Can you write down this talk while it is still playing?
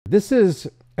This is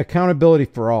Accountability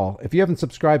for All. If you haven't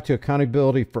subscribed to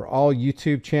Accountability for All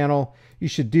YouTube channel, you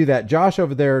should do that. Josh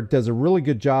over there does a really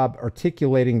good job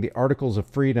articulating the articles of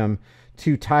freedom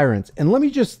to tyrants. And let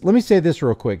me say this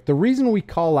real quick. The reason we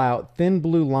call out thin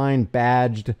blue line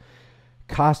badged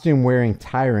costume wearing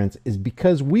tyrants is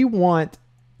because we want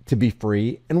to be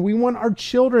free and we want our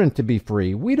children to be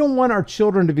free. We don't want our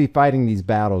children to be fighting these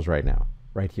battles right now,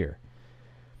 right here.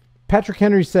 Patrick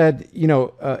Henry said, you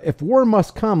know, if war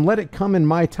must come, let it come in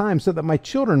my time so that my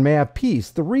children may have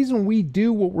peace. The reason we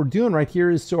do what we're doing right here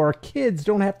is so our kids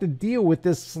don't have to deal with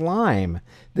this slime,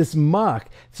 this muck,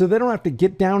 so they don't have to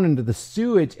get down into the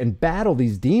sewage and battle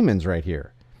these demons right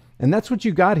here. And that's what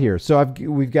you got here. So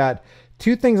we've got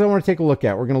two things I want to take a look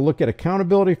at. We're going to look at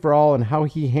Accountability for All and how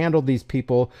he handled these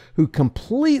people who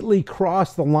completely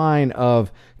crossed the line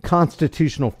of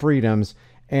constitutional freedoms.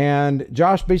 And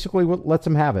Josh basically lets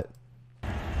them have it.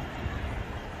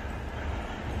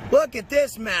 Look at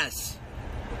this mess.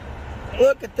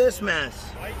 Look at this mess.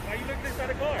 Why are you looking inside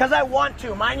the car? Because I want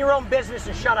to. Mind your own business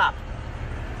and shut up.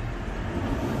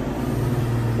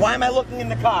 Why am I looking in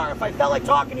the car? If I felt like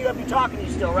talking to you, I'd be talking to you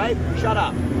still, right? Shut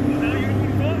up. Now you don't want to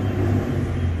talk?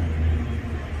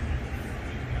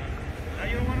 Now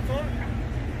you don't want to talk?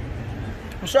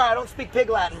 I'm sorry, I don't speak pig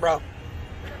Latin, bro.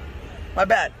 My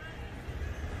bad.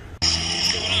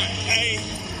 Hey,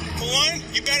 for one,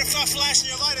 you better stop flashing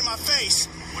your light in my face.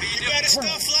 What are you doing? Better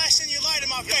stop flashing your light in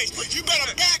my face. You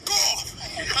better back off.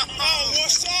 Oh,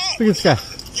 what's up? Look at this guy.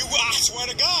 I swear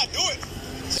to God, do it.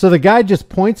 So the guy just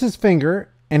points his finger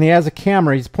and he has a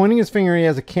camera. He's pointing his finger. He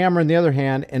has a camera in the other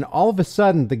hand. And all of a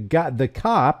sudden, the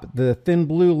cop, the thin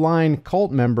blue line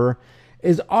cult member,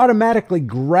 is automatically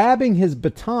grabbing his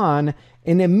baton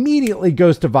and immediately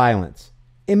goes to violence.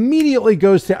 Immediately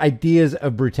goes to ideas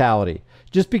of brutality.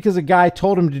 Just because a guy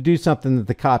told him to do something that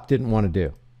the cop didn't want to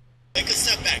do. Take a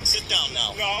step back. Sit down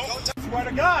now. No. I swear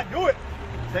to God, do it.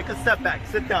 Take a step back.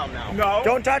 Sit down now. No.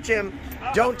 Don't touch him.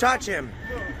 Don't touch him.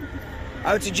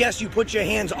 I would suggest you put your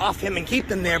hands off him and keep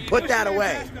them there. Put that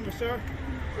away.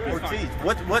 Ortiz,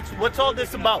 what's all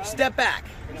this about? Step back.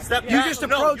 Step You back. just No,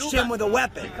 approached you him guys- with a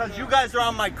weapon. Because you guys are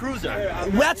on my cruiser.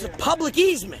 That's public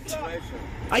easement.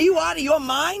 Are you out of your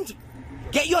mind?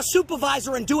 Get your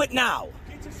supervisor and do it now.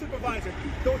 Get your supervisor.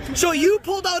 Don't you So you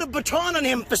pulled out a baton on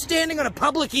him for standing on a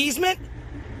public easement?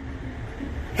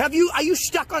 Are you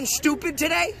stuck on stupid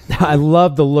today? I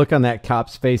love the look on that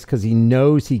cop's face because he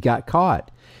knows he got caught.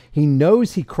 He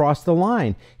knows he crossed the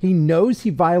line. He knows he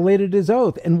violated his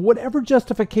oath. And whatever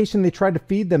justification they try to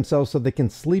feed themselves so they can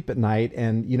sleep at night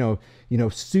and, you know,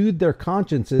 soothe their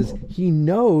consciences, he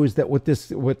knows that what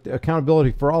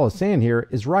Accountability for All is saying here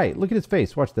is right. Look at his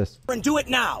face. Watch this. And do it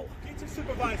now. get your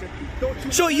supervisor. Don't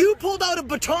you So you pulled out a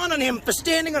baton on him for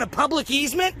standing on a public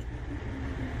easement?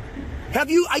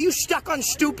 Are you stuck on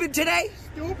stupid today?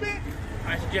 stupid?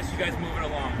 I suggest you guys move it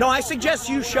along. No, I suggest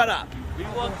you shut up. We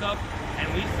walked up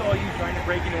and we saw you trying to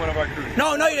break into one of our cruisers.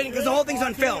 No, you didn't, because the whole thing's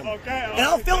on film. Okay, And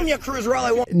I'll film your cruiser all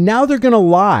I want. Now they're going to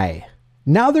lie.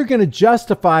 Now they're going to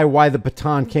justify why the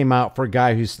baton came out for a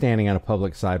guy who's standing on a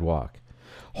public sidewalk,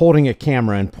 holding a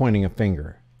camera and pointing a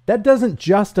finger. That doesn't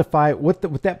justify what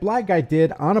that black guy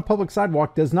did on a public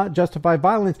sidewalk. Does not justify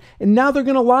violence. And now they're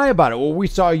going to lie about it. Well, we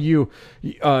saw you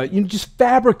just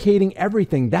fabricating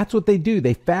everything. That's what they do.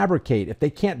 They fabricate. If they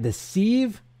can't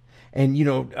deceive and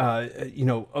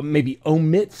maybe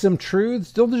omit some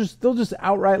truths, they'll just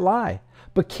outright lie.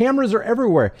 But cameras are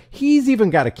everywhere. He's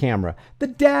even got a camera. The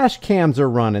dash cams are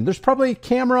running. There's probably a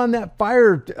camera on that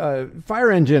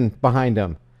fire engine behind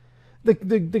him.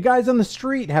 The guys on the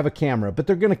street have a camera, but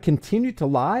they're going to continue to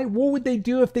lie? What would they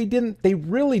do if they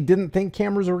really didn't think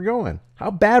cameras were going? How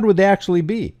bad would they actually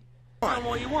be?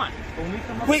 What you want.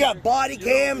 We got body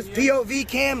cams, POV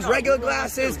cams, regular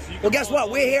glasses. Well, guess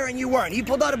what? We're here and you weren't. He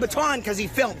pulled out a baton because he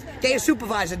filmed. Get your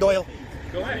supervisor, Doyle.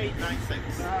 Go ahead.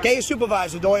 Get your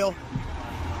supervisor, Doyle.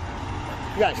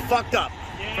 You guys fucked up.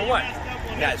 For what?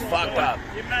 You guys fucked up.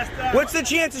 You messed up. What's the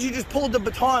chances you just pulled the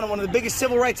baton on one of the biggest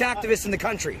civil rights activists in the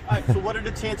country? All right, so what are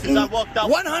the chances I walked out?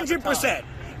 100%.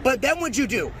 But then what'd you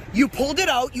do? You pulled it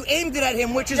out, you aimed it at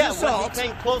him, which is assault. When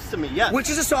he came close to me, yes. Which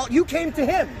is assault. You came to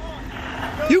him.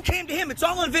 You came to him. It's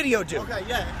all on video, dude. Okay,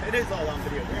 yeah, it is all on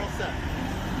video. We're all set.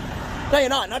 No, you're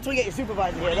not. Not until we get your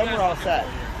supervisor here. Then we're all set.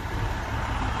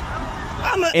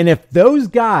 And if those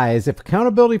guys, if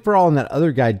Accountability for All and that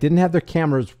other guy didn't have their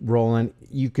cameras rolling,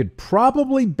 you could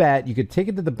probably bet, you could take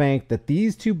it to the bank, that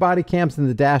these two body cams and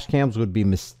the dash cams would be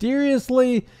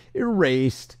mysteriously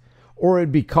erased, or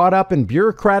it'd be caught up in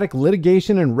bureaucratic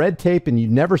litigation and red tape, and you'd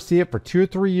never see it for 2 or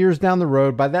 3 years down the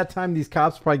road. By that time, these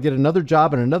cops probably get another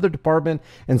job in another department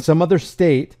in some other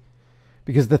state,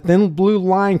 because the thin blue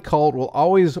line cult will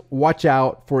always watch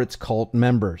out for its cult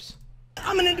members.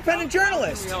 I'm an independent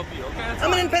journalist. Help you, okay? That's I'm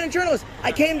an fine. independent journalist.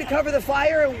 I came to cover the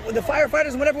fire, the firefighters,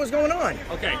 and whatever was going on.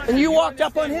 Okay. And you walked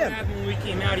up on understand him. what happened when we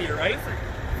came out here, right?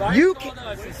 Fire You called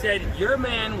us and said your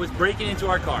man was breaking into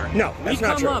our car. No, that's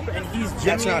not true. We come up and he's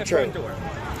That's jamming not the true. front door.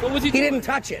 What was he He doing? didn't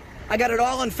touch it. I got it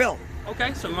all on film.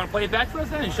 Okay, so you want to play it back for us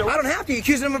then and show I don't have to. You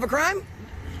accusing him of a crime?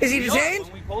 Is he We are. detained?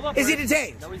 When we pulled up, Is he right?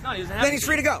 detained? No, he's not. He doesn't have Then he's to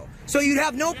free be. to go. So you'd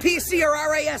have no PC or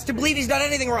RAS to believe he's done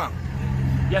anything wrong.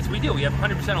 Yes, we do. We have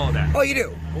 100% all of that. Oh, you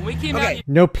do? When we came Okay. out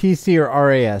No PC or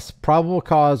RAS, probable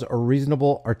cause or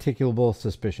reasonable articulable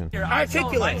suspicion. here, I saw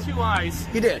Articulate. my 2 eyes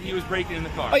You did. that he was breaking in the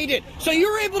car. Oh, you did. So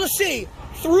you were able to see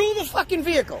through the fucking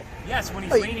vehicle. Yes, when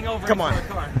he's Oh, you- leaning over come into on. our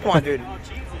car. Come on, dude.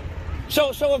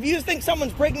 So if you think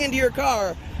someone's breaking into your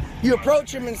car, you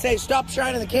approach him and say, "Stop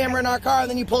shining the camera in our car," and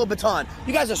then you pull a baton.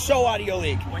 You guys are so out of your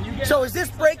league. When you get- So is this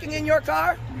breaking in your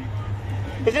car?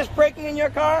 Is this breaking in your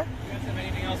car? You guys have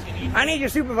anything else you need? I need your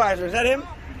supervisor. Is that him?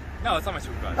 No, it's not my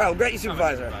supervisor. Oh, get your It's not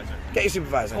my supervisor. Get your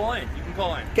supervisor. Call in. You can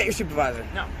call in. Get your supervisor.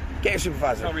 No. Get your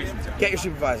supervisor. No reason to. Get your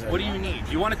supervisor. What do you need?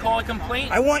 Do you want to call a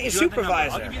complaint? I want your You have the number.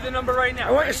 supervisor. I'll give you the number right now.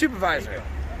 I want your right? supervisor.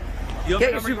 You have Get the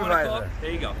your number you want to call? supervisor.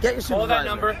 There you go. Get your supervisor. Call that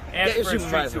number. Ask Get your for a street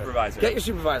supervisor. supervisor. Get your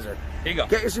supervisor. Here you go.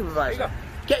 Get your supervisor. There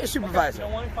you Get your supervisor.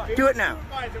 Do it now.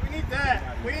 We need that.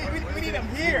 We need him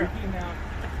here.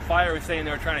 Fire was saying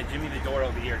they were trying to jimmy the door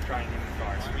over here, trying to get in the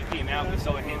car. So we came out, we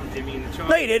saw him jimmy in the trunk.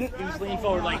 No, you didn't. He was leaning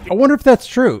forward like I wonder if that's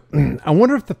true. I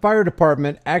wonder if the fire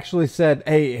department actually said,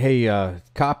 hey,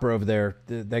 copper over there,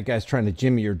 that guy's trying to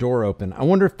jimmy your door open. I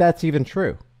wonder if that's even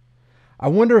true. I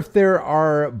wonder if there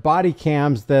are body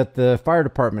cams that the fire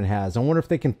department has. I wonder if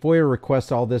they can FOIA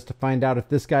request all this to find out if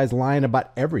this guy's lying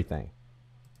about everything.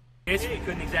 this. We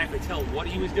couldn't exactly tell what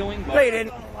he was doing, but No, you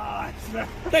didn't.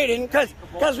 No, you didn't.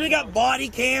 Because we got body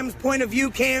cams, point of view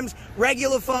cams,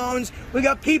 regular phones. We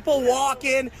got people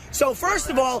walking. So first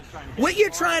of all, what you're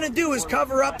trying to do is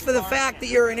cover up for the fact that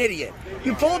you're an idiot.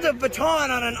 You pulled a baton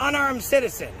on an unarmed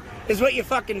citizen, is what you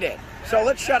fucking did. So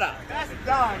let's shut up. That's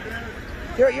done,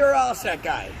 dude. You're all set,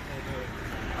 guy.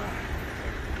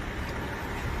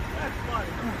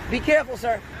 Be careful,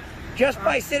 sir. Just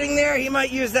by sitting there, he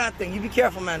might use that thing. You be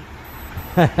careful, man.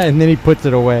 And then he puts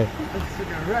it away.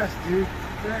 Arrest, dude.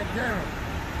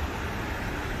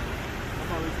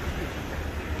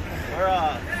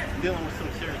 We're dealing with some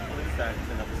serious police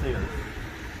action upstairs.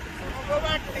 Go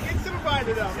back and get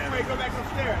supervisor though. Before you go back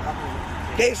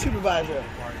upstairs. Get your supervisor.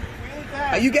 We need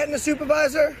that. Are you getting a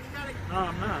supervisor? No,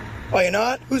 I'm not. Oh, you're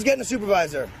not? Who's getting a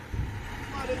supervisor?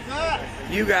 What is that?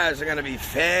 You guys are gonna be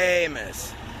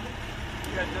famous.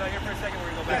 you guys did I here for a second. We're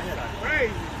gonna go back inside.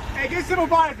 Crazy. Hey, get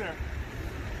supervisor.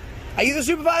 Are you the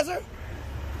supervisor?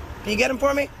 Can you get him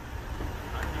for me?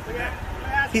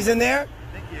 He's in there?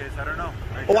 I think he is. I don't know.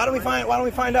 Well, why don't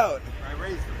we find out? I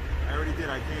raised him. I already did.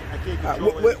 I can't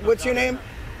control it. What's your name?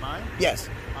 Mine? Yes.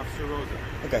 Officer Rosa.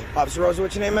 Okay. Officer Rosa,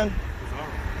 what's your name, man?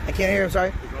 I can't hear him,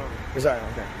 sorry. Sorry,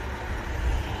 okay.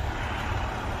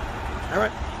 All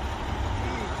right.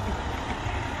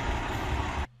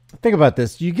 Think about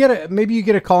this. Maybe you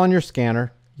get a call on your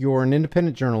scanner. You're an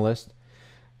independent journalist.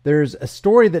 There's a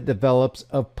story that develops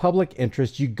of public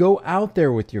interest. You go out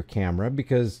there with your camera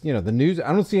because, you know, the news,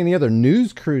 I don't see any other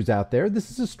news crews out there. This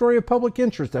is a story of public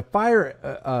interest. A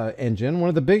fire engine, one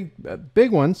of the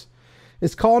big ones,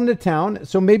 is called into town.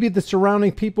 So maybe the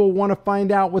surrounding people want to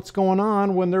find out what's going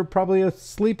on when they're probably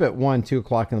asleep at 1, 2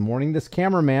 o'clock in the morning. This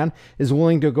cameraman is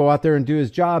willing to go out there and do his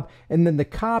job. And then the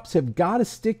cops have got to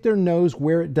stick their nose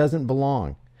where it doesn't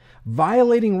belong.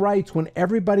 Violating rights when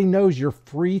everybody knows you're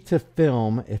free to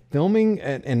film. If filming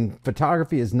and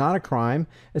photography is not a crime,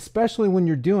 especially when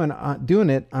you're doing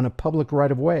it on a public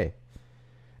right of way.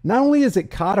 Not only is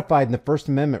it codified in the First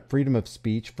Amendment, freedom of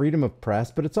speech, freedom of press,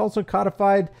 but it's also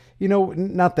codified, you know,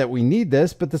 not that we need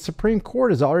this, but the Supreme Court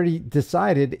has already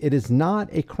decided it is not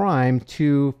a crime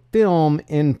to film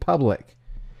in public.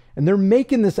 And they're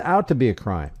making this out to be a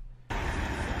crime.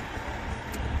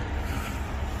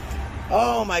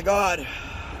 Oh my God.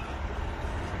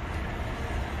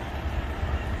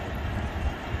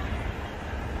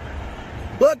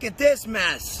 Look at this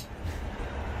mess.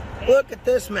 Look at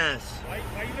this mess. Why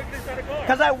you looking inside the car?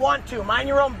 Because I want to. Mind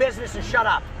your own business and shut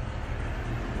up.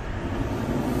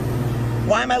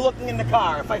 Why am I looking in the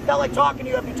car? If I felt like talking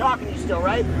to you, I'd be talking to you still,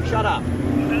 right? Shut up.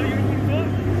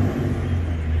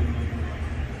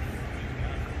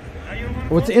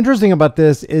 What's interesting about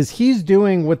this is he's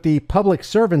doing what the public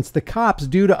servants, the cops,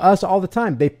 do to us all the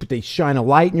time. They shine a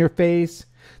light in your face.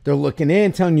 They're looking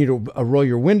in, telling you to roll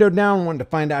your window down, wanting to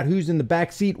find out who's in the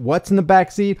back seat, what's in the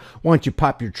back seat. Once you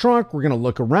pop your trunk, we're going to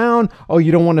look around. Oh,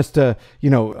 you don't want us to, we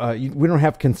don't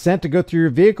have consent to go through your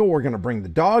vehicle. We're going to bring the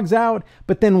dogs out.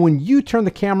 But then when you turn the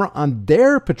camera on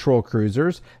their patrol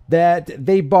cruisers that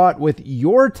they bought with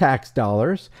your tax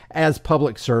dollars as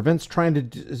public servants, trying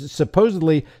to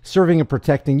supposedly serving and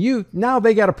protecting you, now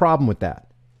they got a problem with that.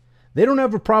 They don't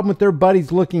have a problem with their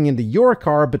buddies looking into your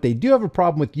car, but they do have a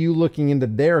problem with you looking into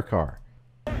their car.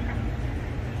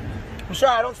 I'm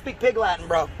sorry, I don't speak pig Latin,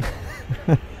 bro.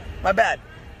 My bad.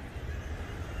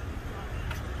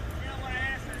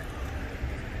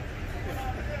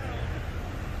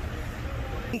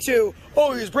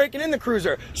 Oh, he was breaking in the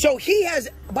cruiser. So he has,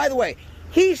 by the way,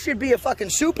 he should be a fucking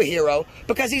superhero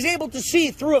because he's able to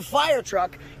see through a fire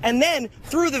truck and then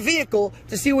through the vehicle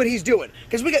to see what he's doing.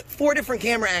 Because we got 4 different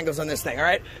camera angles on this thing, all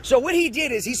right? So what he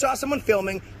did is he saw someone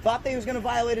filming, thought that he was going to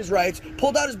violate his rights,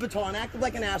 pulled out his baton, acted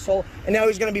like an asshole, and now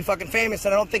he's going to be fucking famous.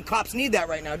 And I don't think cops need that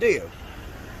right now, do you? You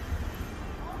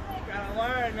gotta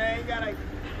learn, man. You gotta...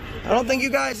 I don't think you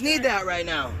guys need that right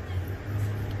now.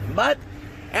 But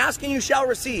ask and you shall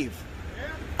receive.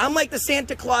 I'm like the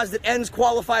Santa Claus that ends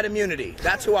qualified immunity.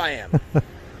 That's who I am. Keep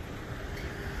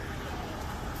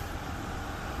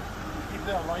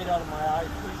that light out of my eye,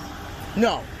 please.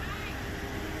 No.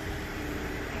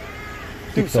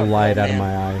 Keep the light out of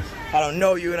my eyes. I don't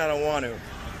know you and I don't want to.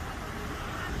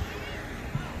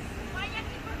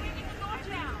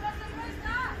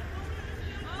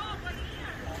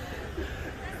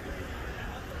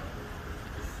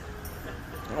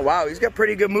 Oh, wow, he's got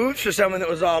pretty good moves for someone that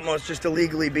was almost just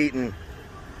illegally beaten.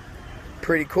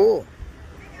 Pretty cool.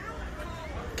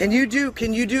 Can you do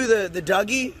the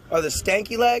Dougie or the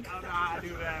stanky leg? I don't know how to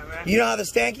do that, man. You know how the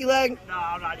stanky leg? No,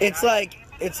 I'm not. It's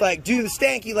like do the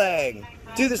stanky leg.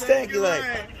 Do the stanky leg.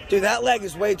 Dude, that leg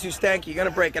is way too stanky. You're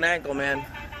gonna break an ankle, man.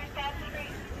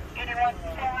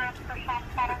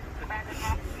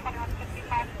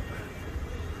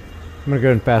 I'm gonna go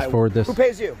ahead and fast forward this. Who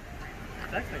pays you?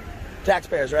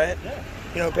 Taxpayers, right? Yeah.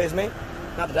 You know who pays me?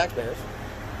 Not the taxpayers.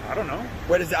 I don't know.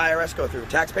 Where does the IRS go through?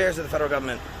 Taxpayers or the federal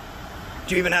government?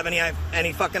 Do you even have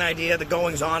any fucking idea the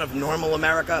goings on of normal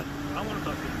America? I want to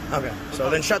talk to you. Okay,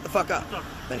 so then shut the fuck up.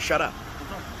 Then shut up.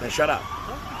 Then shut up.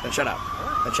 Then shut up.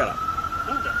 Then shut up.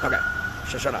 Okay,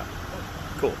 shut up.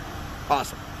 Cool.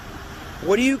 Awesome.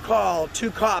 What do you call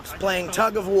 2 cops playing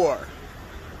tug of war?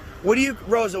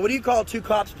 Rosa, what do you call 2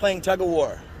 cops playing tug of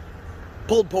war?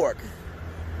 Pulled pork.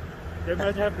 They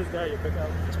might have this guy you pick out.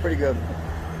 It's pretty good.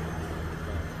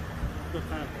 Good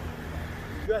time.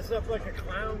 You dress up like a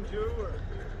clown, too? Or...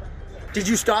 Did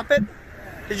you stop it?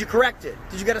 Did you correct it?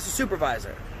 Did you get us a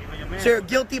supervisor? So you're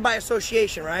guilty by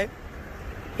association, right?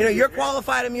 You know, your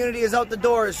qualified immunity is out the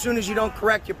door as soon as you don't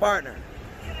correct your partner.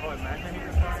 Oh,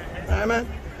 man. All right, man?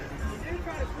 You didn't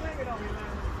try to swing it on me, man.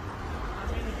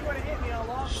 I mean, if you would have hit me, I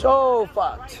lost. So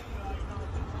fucked.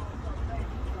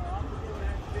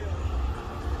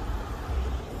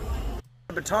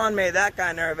 Baton made that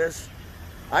guy nervous.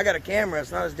 I got a camera.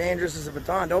 It's not as dangerous as a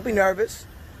baton. Don't be nervous.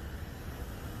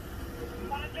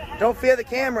 Don't fear the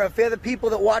camera. Fear the people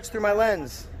that watch through my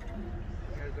lens.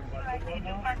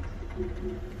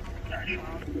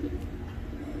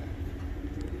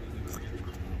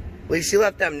 At least he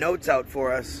left them notes out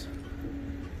for us.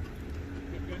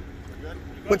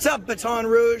 What's up, Baton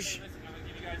Rouge?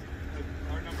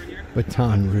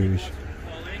 Baton Rouge.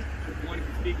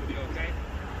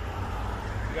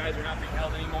 You guys are not being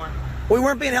held anymore? We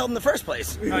weren't being held in the first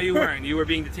place. No, you weren't. You were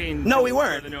being detained. No, we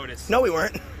weren't. The notice. No, we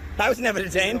weren't. I was never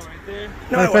detained. Right there.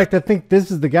 No, Matter of fact, I think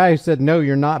this is the guy who said, no,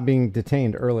 you're not being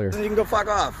detained earlier. You can go fuck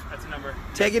off. That's a number.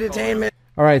 Take your detainment.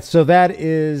 All right, so that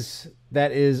is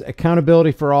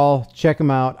Accountability for All. Check him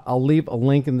out. I'll leave a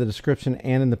link in the description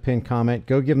and in the pinned comment.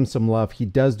 Go give him some love. He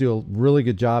does do a really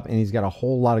good job, and he's got a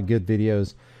whole lot of good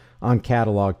videos on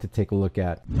catalog to take a look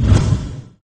at.